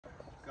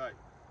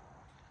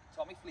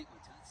Tommy Fleetwood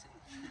to the sea.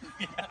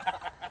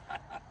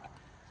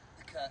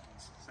 The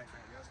curtains. Same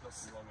thing, that's not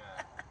the wrong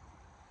air.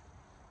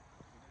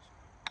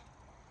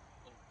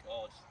 Oh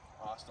God.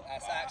 Oh, that's not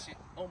That's bad. actually.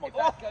 Oh my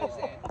God. If that goes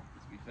in. To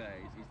be fair,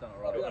 he's done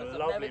Got alright. a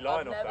lovely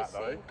line off that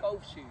though. I've never seen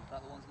golf shoes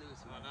like the ones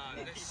Lewis was. I know,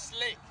 it's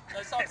slick.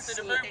 No, it's hard to do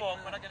the moonwalk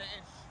when I get it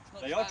in.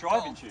 They are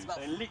driving shoes.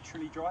 They're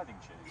literally driving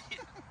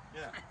shoes.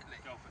 Yeah.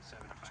 Golf at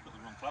 7. He's got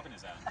the wrong club in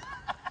his hand.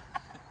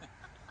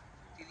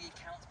 Do the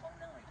accounts by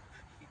 9.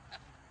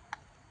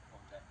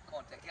 Come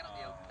on, Dick, get up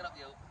the hill. Get up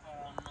the hill.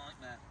 Oh,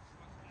 nightmare.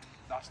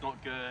 That's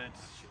not good.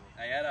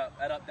 Hey, head up,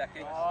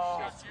 Decky. Oh.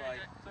 Shit's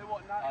right. So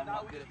what, I'm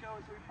now not we good. just go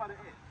until we put it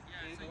in?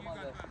 Yeah, so you go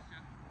first, yeah.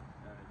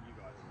 You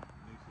guys,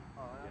 new two.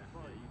 Oh, that's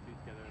fine. You two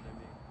together and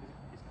then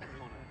it's coming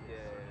on it.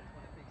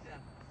 Yeah.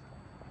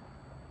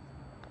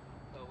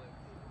 Oh, wait.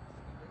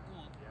 Go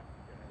on. Yeah.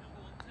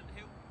 Go on, turn the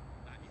hill.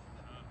 That is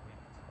perfect.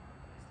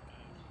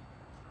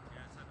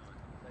 Yeah, so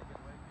nice. Take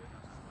it away, good.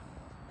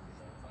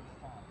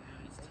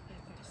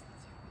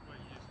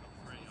 Well, you just got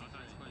 3. I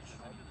don't suppose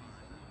there's any more.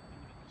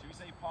 Should we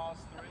say pass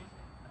 3?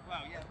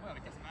 Well, yeah, well,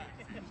 it doesn't matter.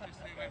 It's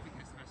just whoever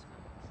gets the best score.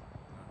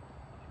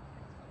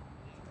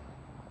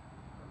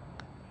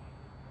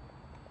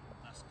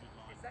 That's a good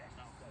line.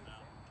 That'll come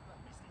out.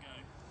 Needs to go.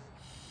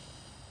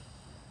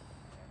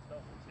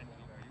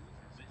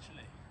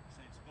 Literally,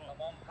 same spot.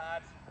 Come on,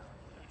 pad.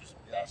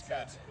 That's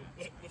good.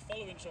 We're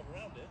following each other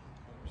around it.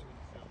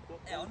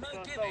 Hell, no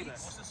gimmies.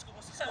 What's the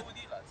score with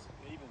you lads?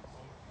 Even.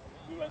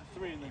 We went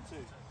 3 and then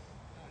 2.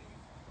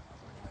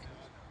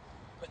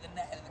 Put the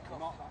net in the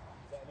coffee.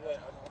 Yeah,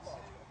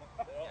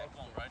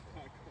 come on, Ryan.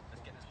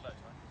 Let's get this close,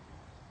 man.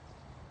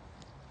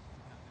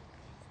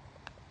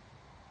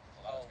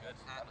 Well, that was good.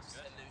 That was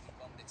good. Absolutely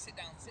bombed it. Sit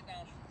down, sit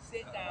down,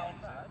 sit down.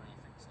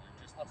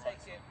 Just I'll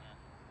take it.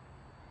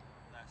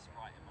 That's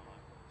right in my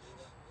line.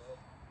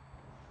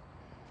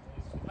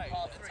 Mate,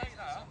 Par take 3.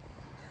 that.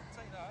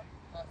 Take that.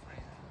 Par 3.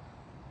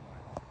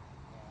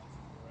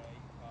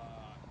 Great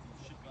putt.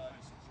 Should be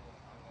close.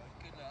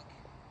 Good luck.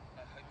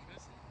 I hope you can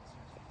see it.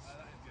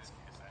 That is good.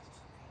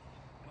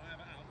 Can I have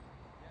it out?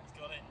 He's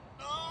got it.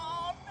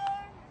 Oh, no!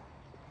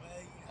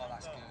 Oh,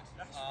 that's good.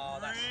 That's Oh,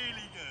 that's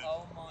really good.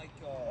 Oh, my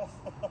God.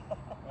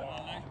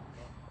 Right.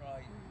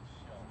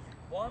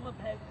 Why am I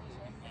pegging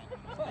you?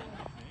 A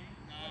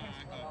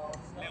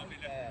little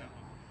bit left.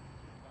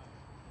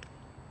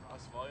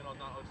 That's fine, I'll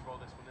just roll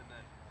this one in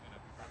there.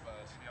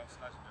 Reverse. The old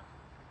sledge now.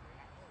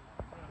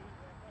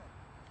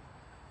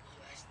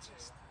 That's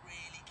just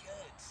really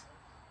good.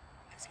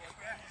 It's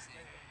crazy.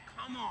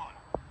 Come on.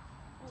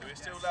 So we're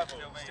still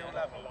level, still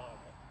level.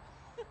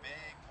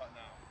 Big putt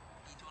now.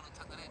 You don't want to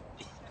tuck that in?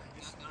 You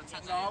don't want to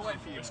tuck No, that in? I'll wait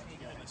for you.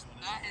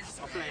 That is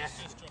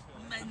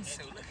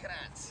mental. Look at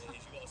that.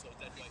 You've got to sort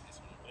of deadweight this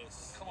one.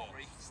 Come on,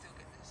 Reef. You can still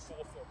get this. 4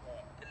 foot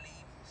putt.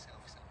 Believe in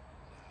yourself, son.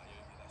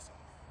 That's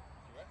off.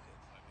 You reckon?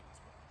 I mean, it's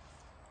well.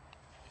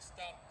 It's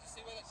down. Do you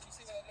see where that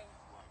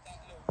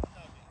little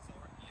nugget is?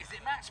 Is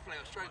it match play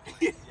or stroke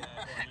play?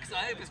 Because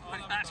I hope it's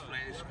playing match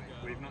play.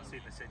 We've not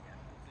seen this in yet.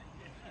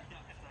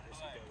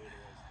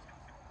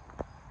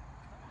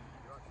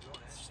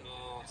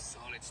 Oh,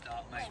 solid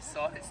start, mate.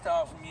 Solid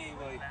start from you,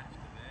 boy.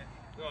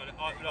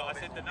 I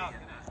said the nut.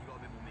 You got a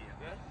bit more meat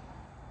up.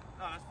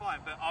 No, that's fine,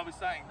 but I was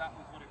saying that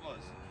was what it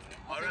was.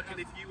 I reckon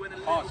if you went a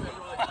little bit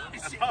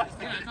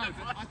Yeah, no,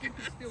 but I think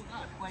it's still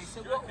that. Wait,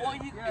 so what are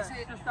you? Is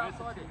it just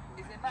outside it?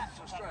 Is it match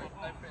or stroke?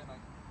 Over here, mate.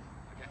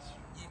 I guess.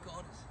 You've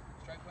got honors.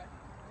 Stroke play?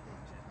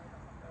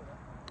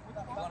 You've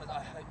got honors,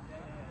 I hope.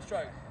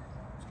 Stroke.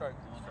 Stroke.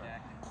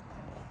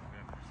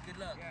 Good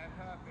luck. Yeah,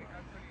 perfect.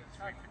 That's brilliant.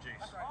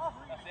 Reproduce. That's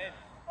it.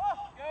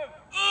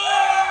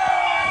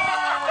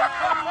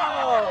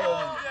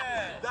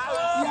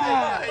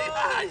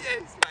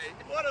 Yes, mate.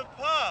 What a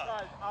putt!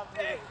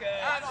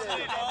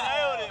 Absolutely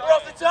nailed it. We're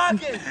off the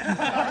target!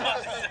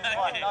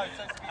 Right, no,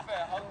 so to be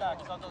fair, hold that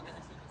because I've got to get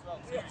this in as well.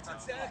 We're off the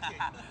target.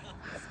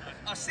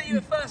 I'll see you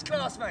in first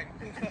class, mate.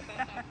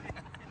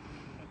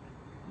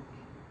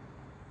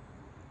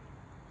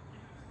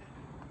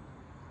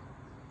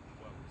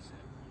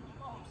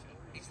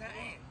 Is that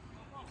it?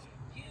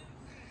 You...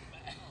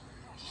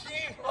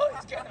 Shit, what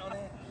is going on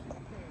here?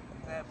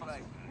 Fair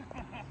play.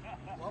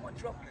 Why am I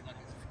dropping it like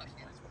it's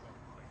fucking...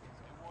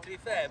 To be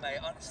fair, mate,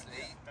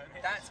 honestly,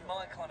 that's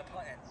my kind of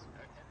putting.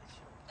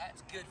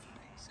 That's good for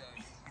me, so...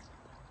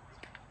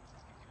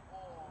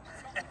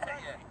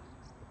 Yeah.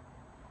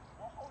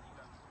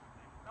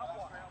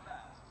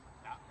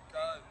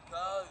 Go.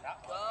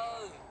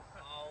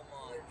 Oh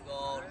my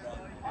God.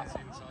 That's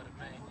inside of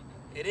me.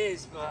 It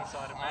is, but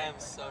I am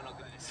so not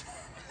good at this.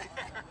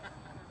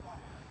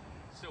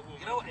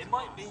 You know what, it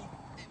might be,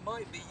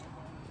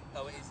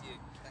 oh, it is you.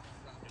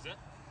 Is it? I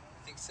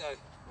think so.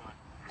 Right.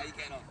 How you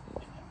getting on?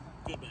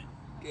 Good, mate.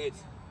 Good.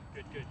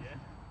 Good, yeah.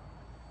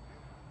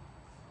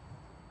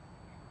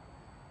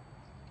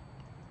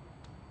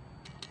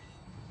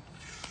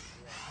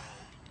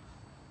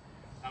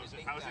 That was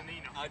a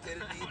knee knock. I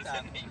didn't need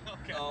that.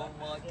 Oh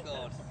my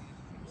God.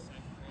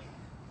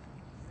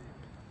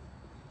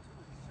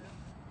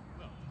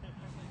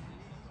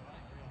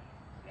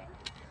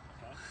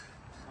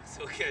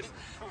 all good.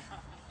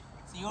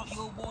 So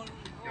you're one.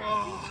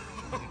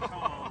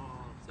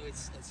 So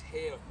it's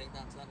here, I think,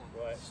 down to that one.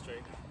 Right,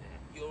 straight.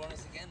 You're on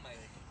us again, mate.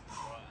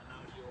 Right, and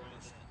now you're on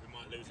us. We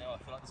might lose it. No, I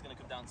feel like it's going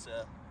to come down to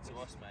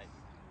us, mate.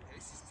 Yeah,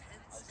 this is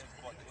tense.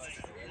 Well,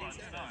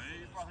 no,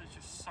 your brother's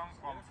just sunk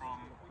one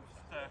from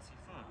 30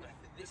 foot.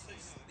 This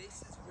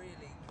is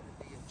really going to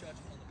be a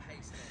judgment on the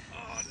pace.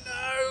 Oh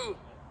no!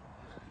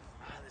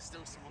 Ah, there's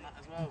still someone on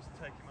that as well.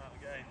 Take him out of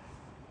the game.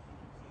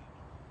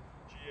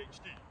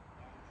 GHD.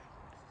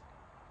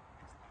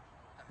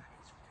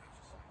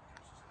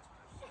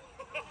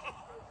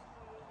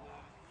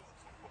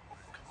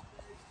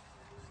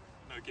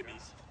 No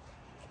gimmies.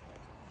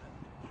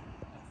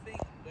 I think,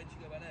 where'd you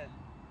go back there?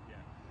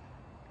 Yeah.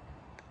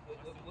 Where'd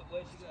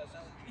you go?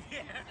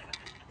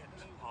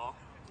 Park.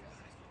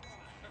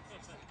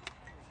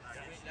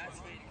 That's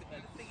really good,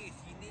 mate. The thing is,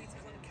 you need to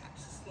kind of catch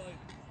the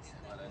slope.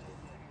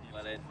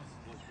 Well in.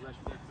 Where's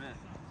your man?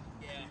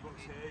 Yeah.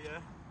 Box here,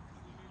 yeah.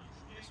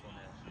 This one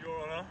here. You're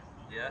on her.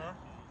 Yeah.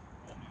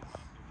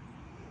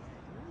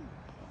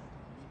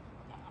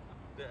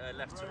 Bit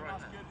left to right.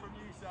 That's good from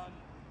you, son.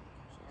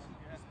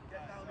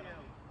 Get down the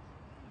hill.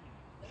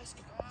 That's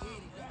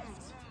really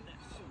left.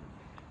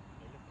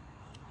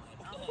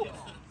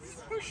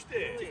 Pushed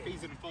it.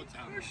 He's in the front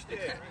town. Pushed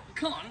it.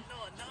 Come on.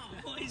 No.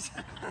 What is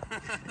that?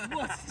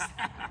 What is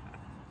that?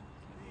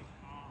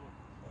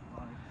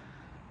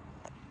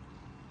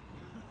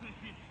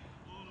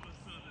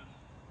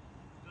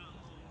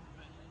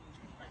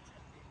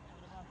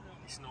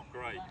 It's not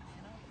great,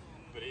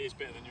 but it is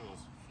better than yours.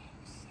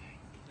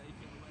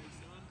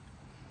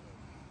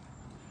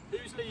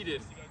 Who's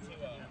leading?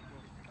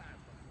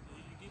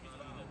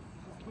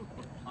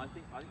 I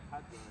think Pad's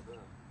going to do it.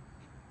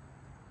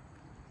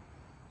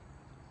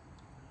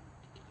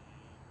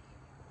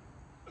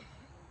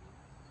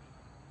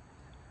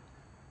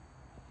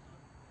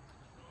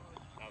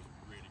 That was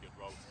a really good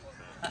roll, to be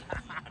fair.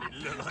 And it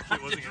looked like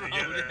it wasn't going to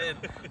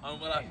get there. I'm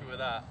well happy with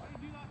that.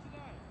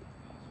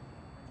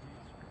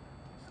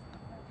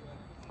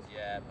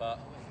 Yeah, but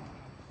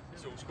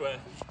It's all square.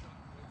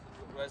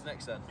 where's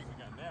next then? I think we're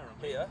going there,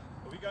 aren't we? Here?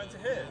 Are we going to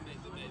here?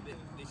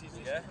 This is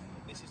Yeah?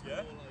 This is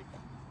Yeah? more like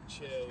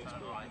chill. It's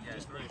more Right, yeah.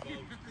 just very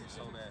involved. It's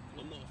on there.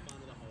 I'm not a fan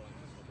of the whole like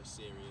proper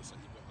serious,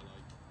 like you've got to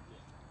like,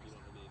 you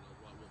know what I mean,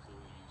 like what ball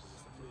you use and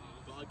stuff like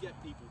that. But I get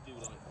people do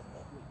like.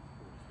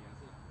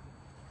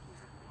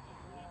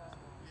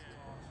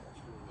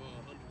 Oh,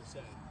 100%.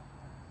 100%.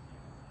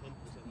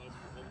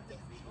 I'm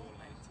definitely more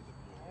like to the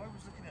ball. I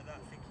was looking at that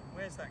thinking,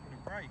 where's that going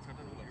to break? I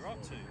don't know what you're up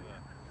to,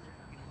 but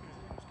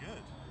it's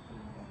good.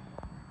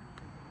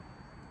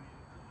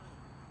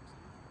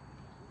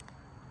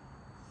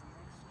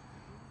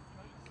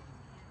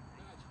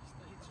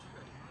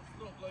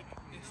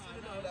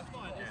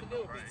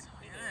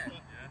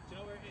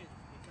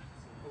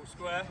 All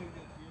square.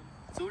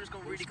 It's all just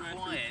gone really Square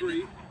quiet.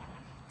 through 3.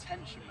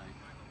 Tension, mate.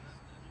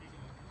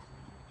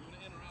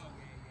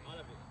 I'll have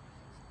it.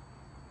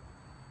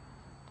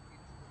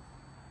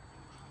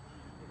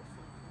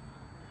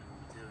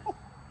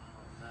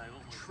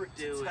 Trick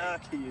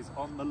turkey is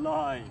on the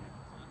line.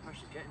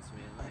 Pressure's getting to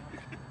me, mate.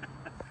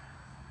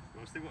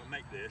 Well, I've still got to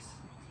make this.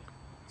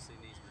 Seen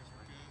these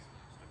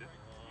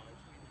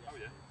Oh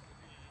yeah.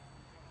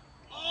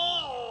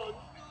 Oh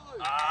no!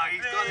 Ah,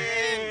 he's got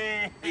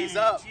it in. He's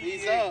up.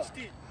 He's up.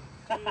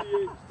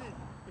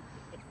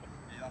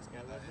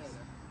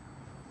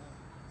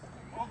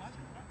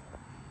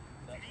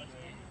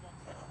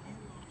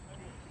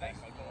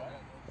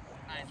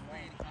 That's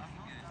really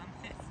fucking good,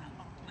 isn't it?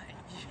 Mate,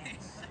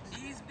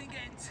 he's been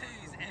getting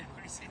twos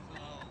every single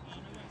hole.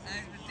 That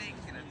is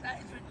ridiculous. That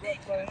is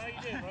ridiculous. How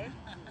you doing, bro?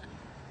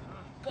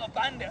 Got a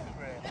band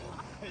over it.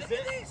 Look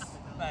at this.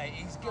 Mate,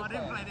 he's good. I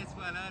didn't play this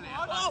well earlier.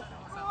 Oh!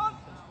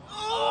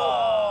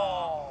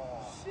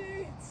 Oh!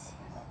 Shit!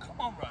 Come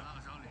on, bro. That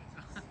was on it.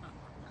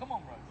 Come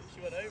on, bro. She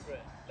went over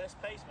it. Less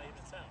pace, maybe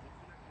than sound.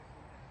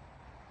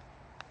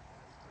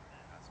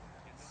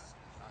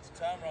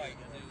 Turn right.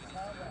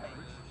 Turn right.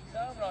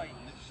 Turn right.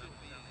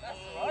 That's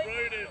all right.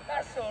 Rode him.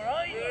 That's all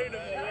right. Rode him,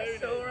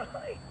 That's rode him. all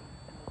right.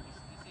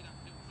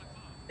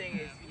 Thing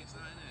is, Maybe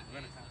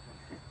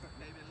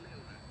a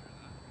little bit.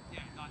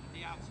 Yeah, like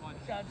the outside.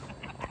 Chad.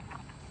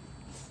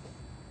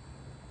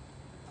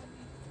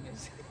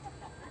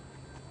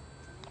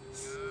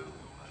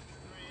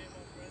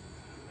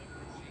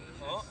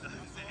 What?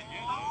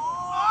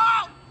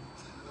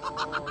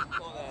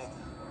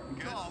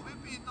 God,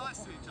 we're being nice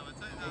to each other,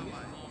 take that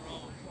away.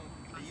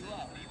 Are you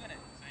up? Are you in it?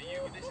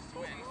 This is to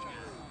win.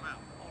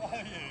 Well,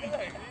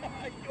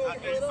 You're that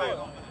goes good.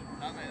 on.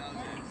 That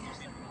was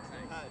it.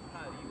 Pad,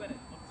 are you in it?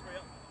 3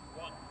 up.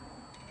 1.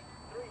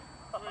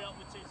 3 up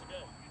with 2 to go.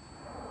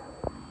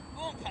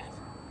 Go on, Pad.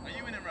 Are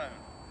you in a row?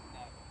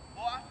 No.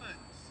 What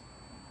happens?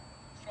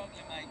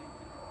 Struggling, mate.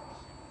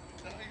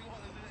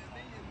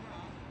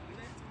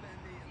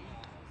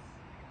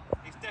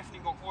 He's definitely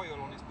got oil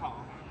on his car.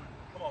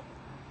 Come on.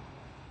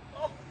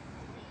 Oh.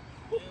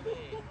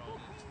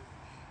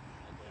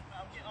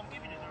 I'm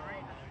giving it a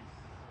read.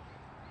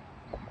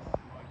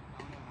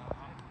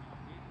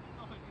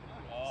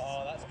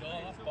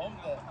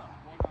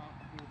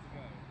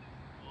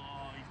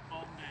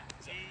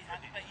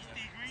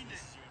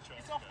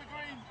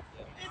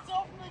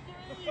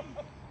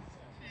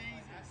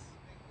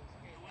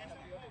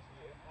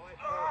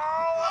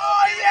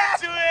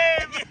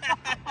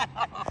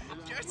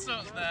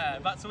 stuck there.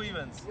 Back to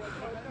evens. No,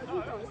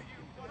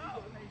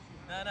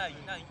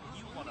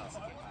 you won us.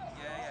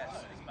 Yeah. So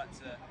it's back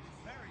to.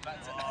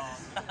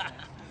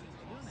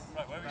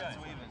 Right, where are we going? To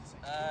evens.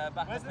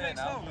 Back Where's up the here next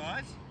now. hole,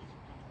 guys?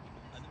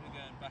 And then we're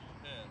going back up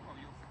here. Oh,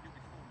 you'll be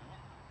four now.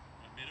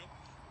 Middle?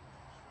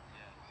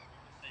 Yeah.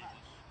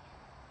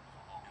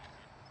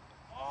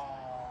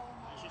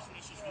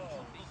 It's just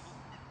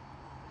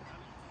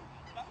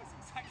that was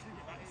exactly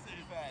what I said.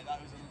 Fair, that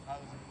was a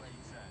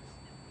great set.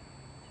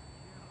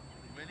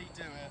 Really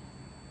do it.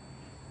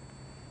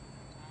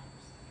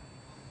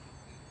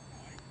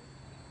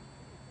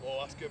 Oh,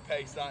 that's good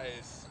pace, that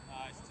is.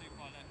 It's too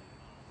far left.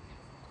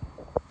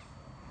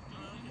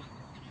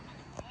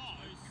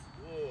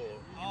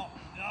 Oh,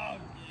 no.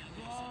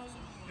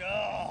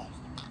 God.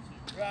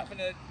 We're having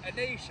a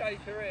knee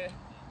shaker here.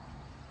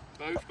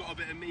 Both got a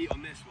bit of meat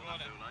on this one, I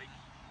feel like.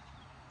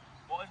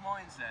 What is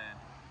mine saying?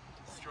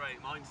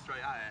 Straight, mine's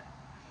straight at it.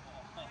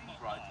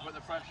 Right, put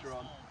the pressure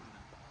on.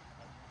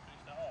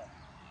 Finish that off.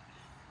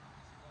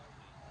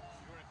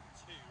 You're in for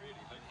two,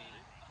 really. I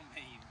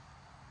mean.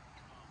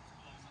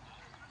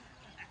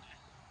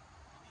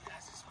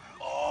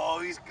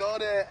 Oh, he's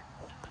got it.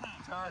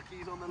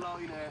 Turkey's on the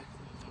line here.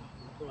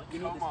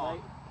 Come on.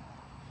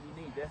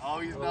 You need this. Oh,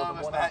 he's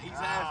nervous. He's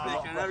hair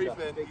flicking and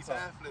everything. He's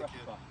hair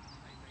flicking.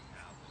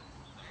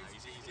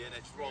 He's easy in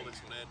it. Just roll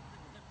this one in.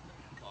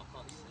 Oh, I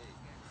can't see.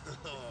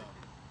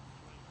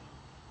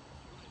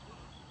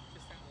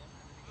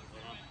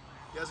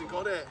 He hasn't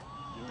got it.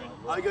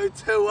 I go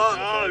 2 up.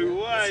 No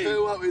way.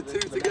 2 up with 2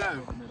 to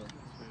go.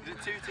 Is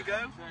it 2 to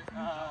go?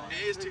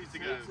 It is 2 to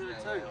go.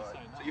 So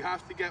you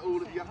have to get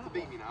all. You have to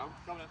beat me now.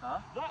 Huh?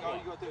 All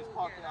you got to do is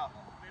park it up.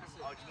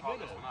 I'll just park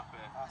this one up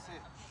here. That's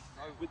it.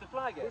 With the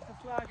flag in? With the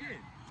flag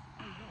in.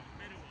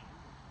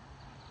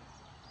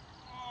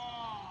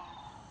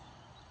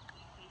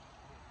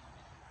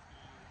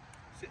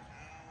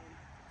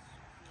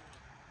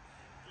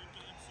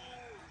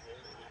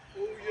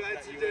 All you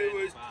had to do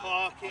was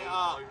park it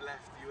up. I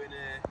left you in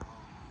here.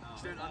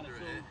 Just don't under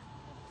it.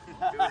 You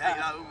would hate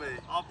that, wouldn't we?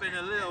 I've been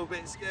a little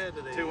bit scared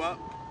of this. 2 up.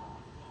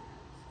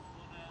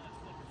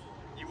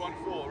 You won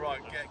 4,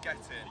 right? Get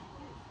it.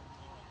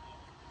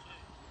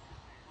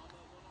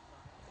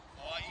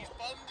 Oh, he's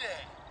bummed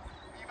it.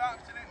 You've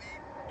absolutely.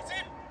 It's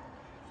in.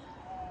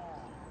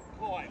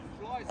 Oh, it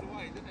flies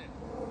away, doesn't it?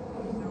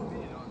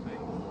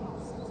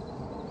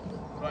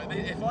 Right,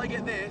 if I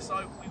get this,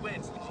 we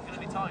win. So it's going to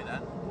be tight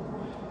then.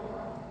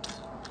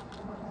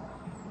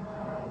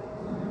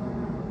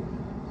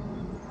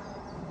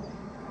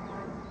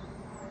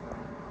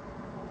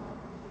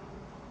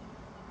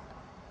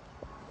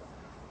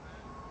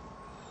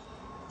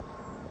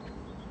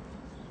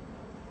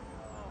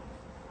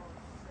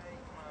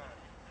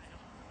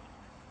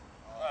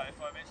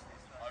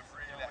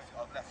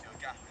 I've left you a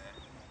gap there.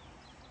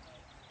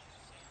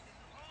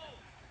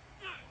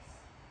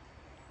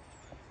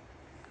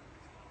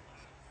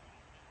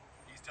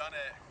 He's done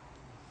it.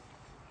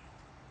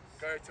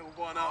 Go to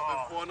 1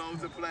 up with 1 hole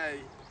to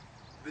play.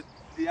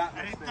 The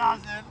atmosphere. It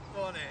doesn't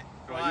want it.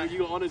 Right, you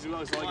got honours as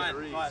well, so I get a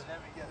read. Right, let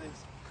me get this.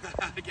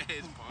 Get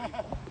his point.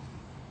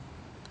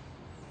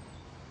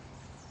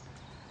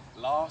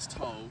 Last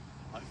hole,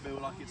 I feel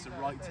like it's a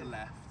right to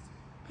left.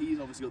 He's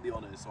obviously got the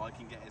honours, so I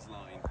can get his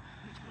line.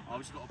 I've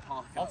just got to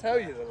park it. I'll tell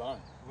you the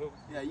line.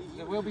 Yeah,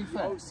 we'll be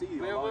fair. Won't see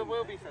you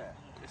We'll be fair.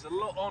 It's a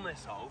lot on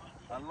this hole.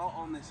 A lot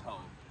on this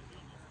hole.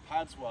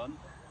 Pad's 1.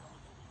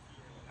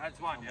 Pad's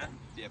 1, yeah?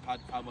 Yeah,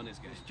 pad 1 is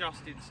good. It's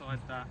just inside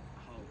that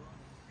hole.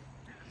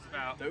 It's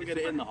about. Don't get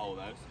it in the hole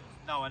though.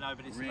 No, I know,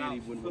 but it's Really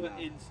about wouldn't foot want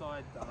that.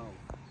 inside the hole.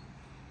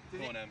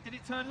 Go on, Em. Did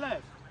it turn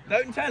left?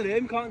 Don't tell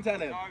him, can't tell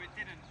him. No, it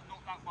didn't.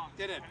 Not that much.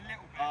 Did it? A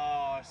little bit.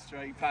 Oh,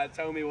 straight Pad,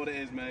 tell me what it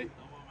is, mate.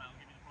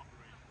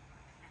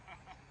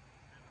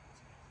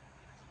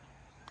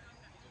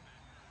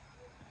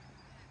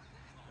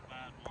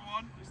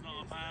 It's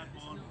not a bad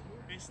one.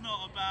 It's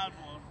not a bad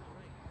one.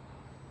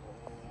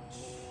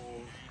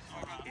 Oh,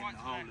 in the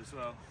hole as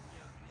well.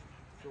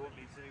 Do you want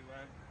me to?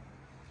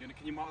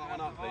 Can you mark that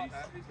one up, please?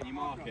 Can you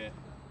mark it?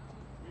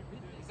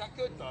 Is that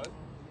good though?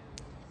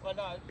 Well,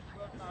 no,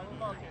 we'll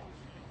mark it.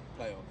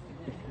 Play off.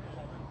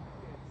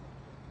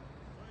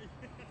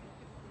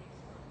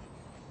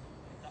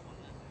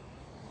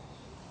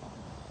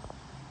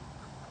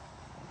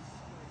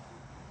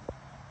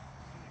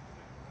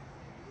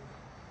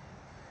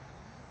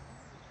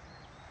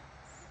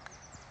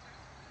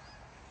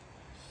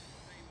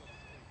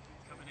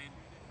 Coming in.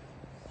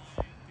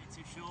 Bit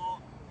too short.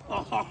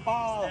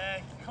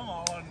 Come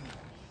on.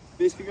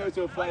 This can go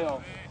to a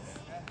playoff.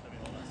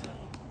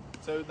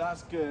 So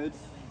that's good.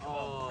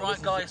 Oh,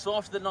 Right, guys, so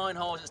after the 9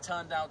 holes, it's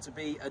turned out to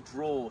be a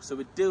draw. So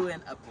we're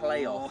doing a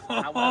playoff.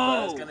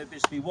 However, it's going to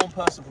just be 1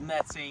 person from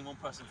their team, 1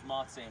 person from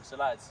our team. So,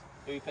 lads,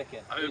 who are you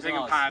picking? I'm Who's picking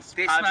ours? Pads.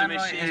 This man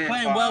right He's here.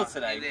 playing well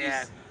today.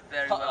 Yeah, His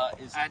very putter well.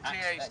 is At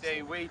excellent.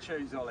 GHD, we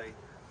choose Ollie.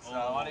 So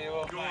Ollie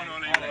will Go on,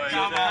 Ollie.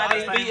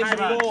 Paddy's beaten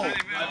before.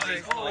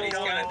 Ollie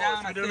going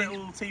down, I Do a think.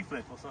 little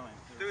T-flip or something.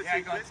 Yeah,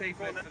 got a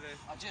T-flip for this.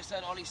 I just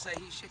heard Ollie say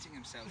he's shitting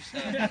himself. So.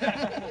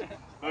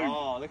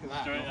 Oh, look at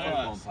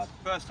that.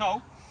 First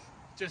hole.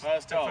 Just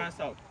first hole. First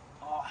hole.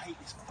 Oh, I hate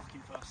this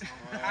fucking first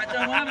hole.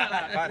 Don't worry about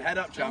that. Bad head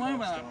up, Don't worry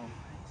champ. about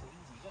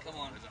that. Come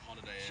on. There's a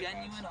holiday here,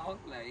 Genuine hot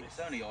legs. It's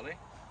only Ollie.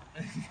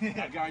 guys.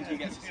 I guarantee he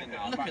gets us in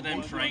now. Look at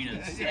them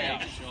trainers. Yeah,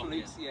 sure.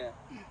 Flukes, yeah.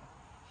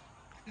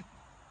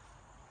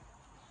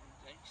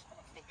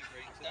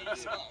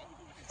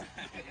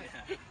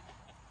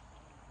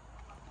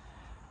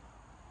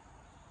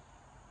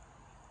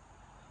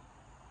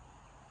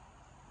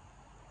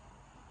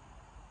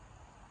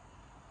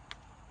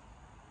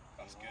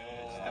 That's good.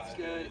 That's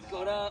good. It's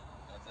got up.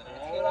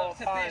 It's got up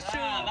to this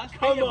shot.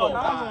 Come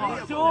on.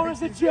 The door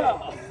is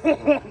ajar.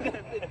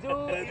 The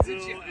door is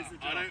ajar.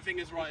 I don't think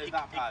it's right as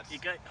that, Pad.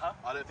 Huh?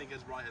 I don't think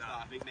it's right as that.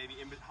 I think maybe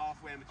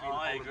halfway in between Oh,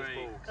 I the hole and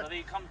agree. the ball. So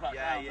he comes back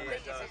Yeah, down. yeah, doesn't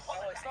it does.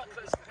 Oh, it's not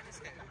close to the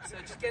pin. So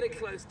just get it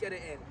close, get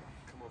it in.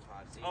 Come on,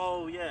 Pad. he?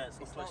 Oh, yeah. It's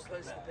It's not not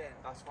close to the pin.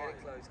 That's Get it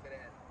fine. close, get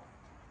it in.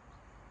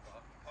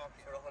 Park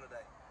it for a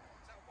holiday.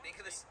 Think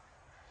of this.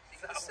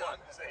 Think of the sun.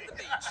 Think of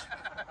the beach.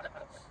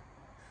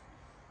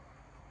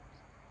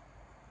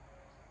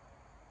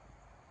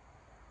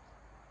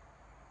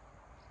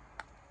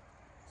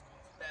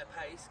 Better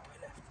pace. Go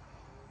left.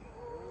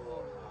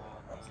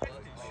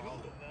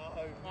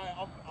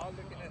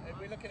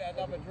 We're looking at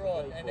another draw,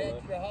 an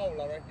extra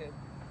hole, I reckon.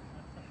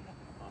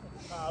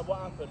 What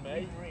happened,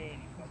 mate?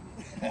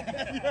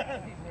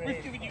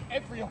 We've given you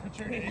every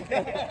opportunity.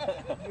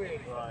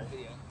 Right.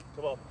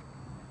 Come on.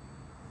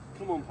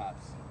 Come on,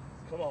 Pads.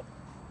 Come on.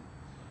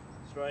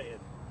 Straight in.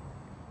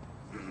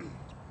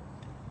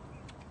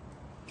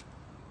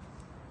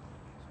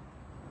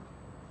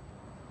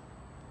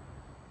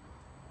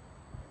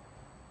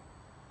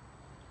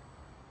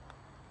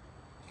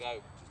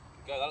 Go.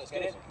 Go, that looks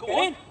good. Go Get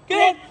on. in!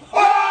 Get in!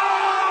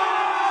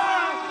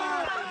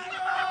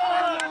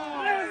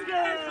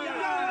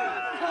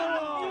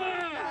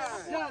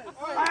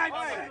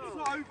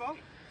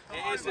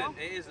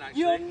 It isn't actually.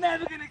 You're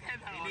never going to get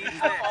that He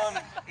needs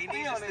this. He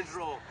needs this to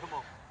draw. Come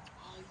on.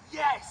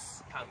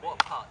 Yes! Cam,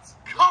 what a putt.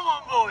 Come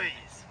on,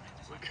 boys!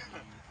 No,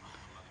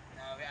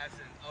 it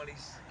hasn't.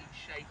 Ollie's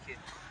shaking.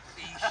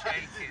 He's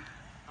shaking.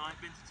 I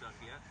ain't been to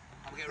Turkey yet.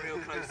 I'm getting real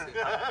close to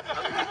it.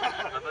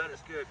 I've heard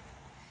it's good.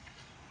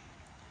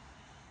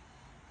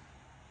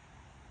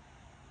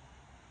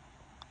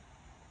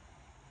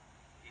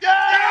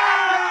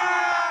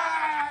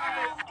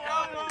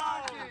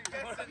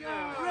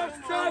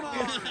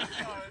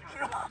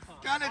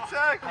 Got it,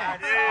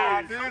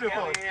 Turkey!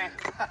 Beautiful!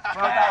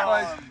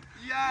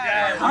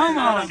 Yeah. Come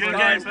on! Good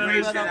game,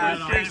 fellas. Well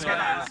done. Good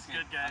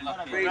game.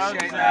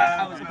 Appreciate that.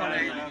 That was Really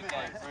brilliant. good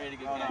game. Really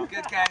good game.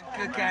 Good game,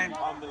 good game.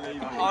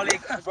 Unbelievable. Ollie,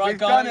 Right,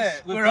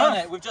 guys, we've done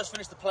it. We've just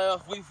finished the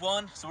playoff. We've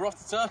won, so we're off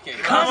to Turkey.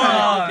 Come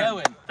on. We're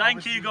going.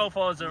 Thank you, Golf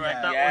Oz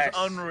Direct. That Yes.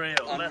 was unreal.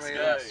 Let's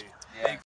Unreal. go. Yeah.